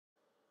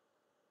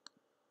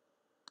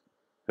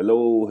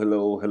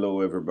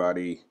Hello,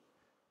 everybody.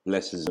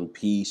 Blessings and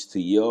peace to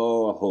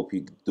y'all. Hope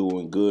you're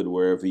doing good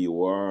wherever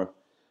you are.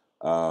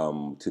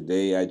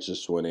 Today, I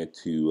just wanted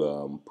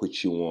to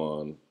put you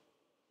on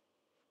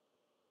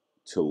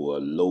to a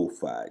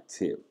lo-fi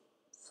tip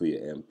for your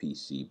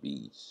MPC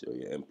beats or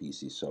your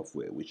MPC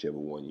software, whichever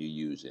one you're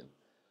using,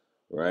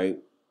 right?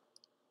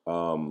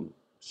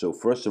 So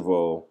first of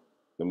all,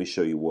 let me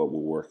show you what we're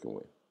working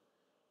with.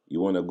 You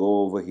want to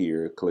go over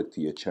here, click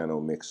to your channel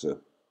mixer,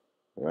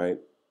 right?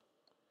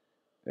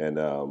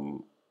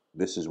 And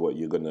this is what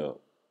you're gonna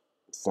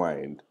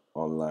find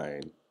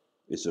online.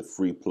 It's a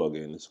free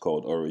plugin. It's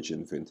called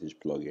Origin Vintage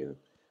plugin.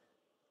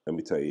 Let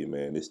me tell you,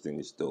 man, this thing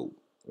is dope,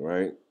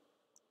 right?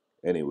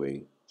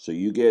 Anyway, so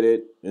you get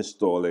it,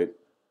 install it,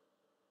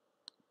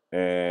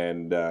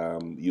 and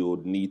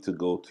you'll need to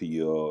go to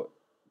your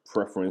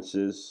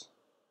preferences,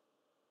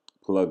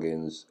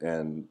 plugins,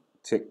 and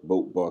tick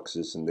both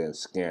boxes and then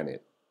scan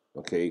it,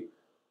 okay?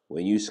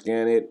 When you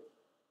scan it,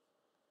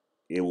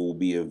 it will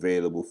be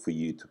available for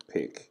you to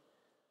pick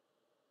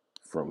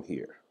from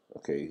here,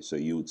 okay? So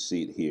you would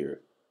see it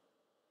here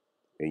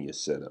in your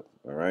setup.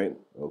 All right.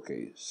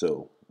 Okay.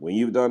 So when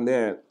you've done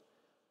that,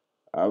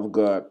 I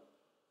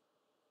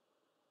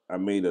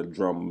made a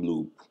drum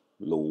loop,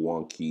 a little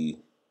wonky,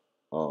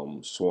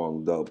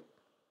 swung up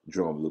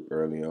drum loop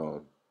early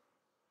on.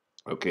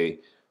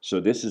 Okay.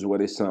 So this is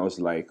what it sounds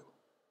like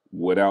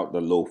without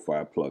the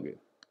lo-fi plugin.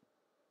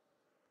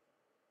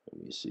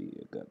 Let me see.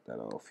 I got that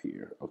off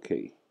here.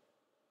 Okay.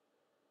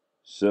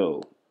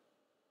 So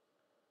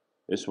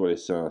this is what it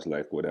sounds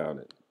like without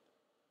it.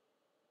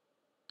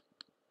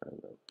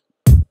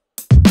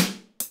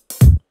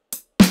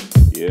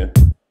 Yeah.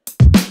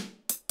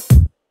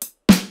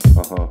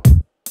 All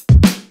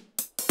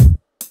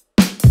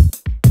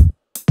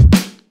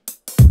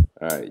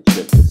right,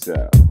 check this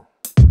out.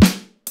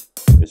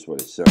 This is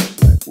what it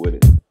sounds like with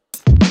it.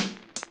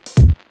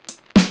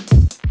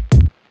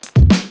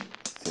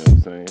 See what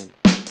I'm saying?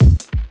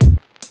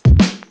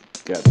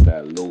 Got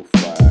that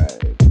lo-fi,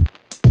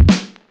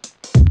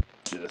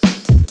 just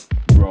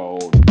raw,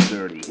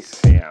 dirty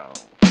sound.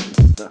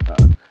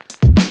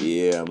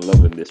 Yeah, I'm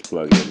loving this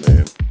plugin,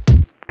 man.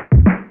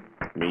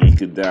 I mean, you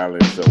could dial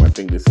in some. I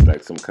think this is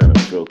like some kind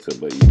of filter,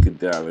 but you could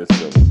dial in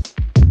some,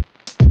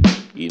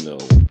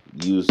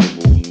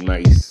 usable,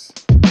 nice,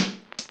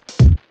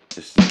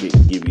 just to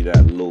give you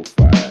that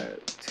lo-fi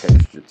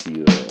texture to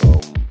your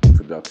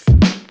production.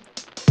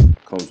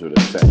 Comes with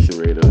a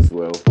saturator as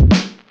well.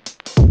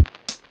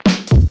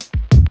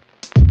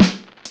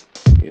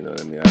 You know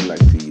what I mean? I like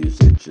to use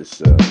it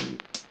just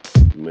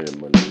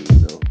minimally,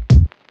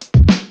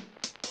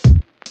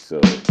 So,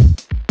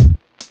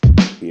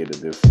 hear the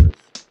difference.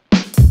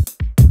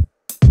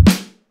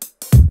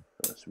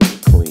 That's really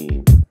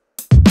clean.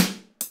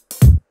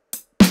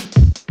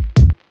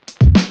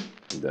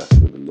 And that's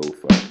with the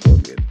lo-fi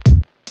plugin.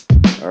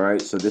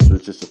 Alright, so this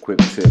was just a quick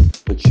tip,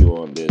 put you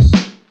on this.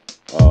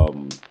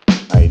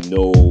 I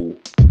know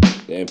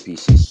the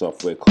MPC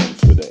software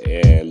comes with an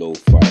air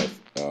lo-fi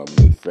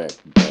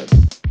effect, but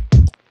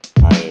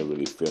I ain't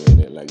really feeling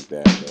it like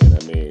that, man.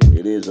 I mean,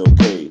 it is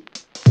okay,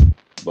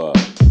 but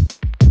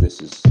this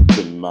is,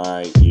 to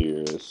my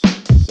ears,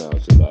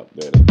 sounds a lot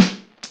better.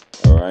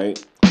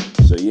 Alright,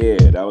 so yeah,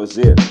 that was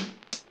it.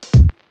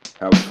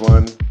 Have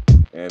fun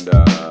and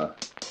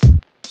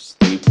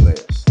stay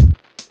blessed.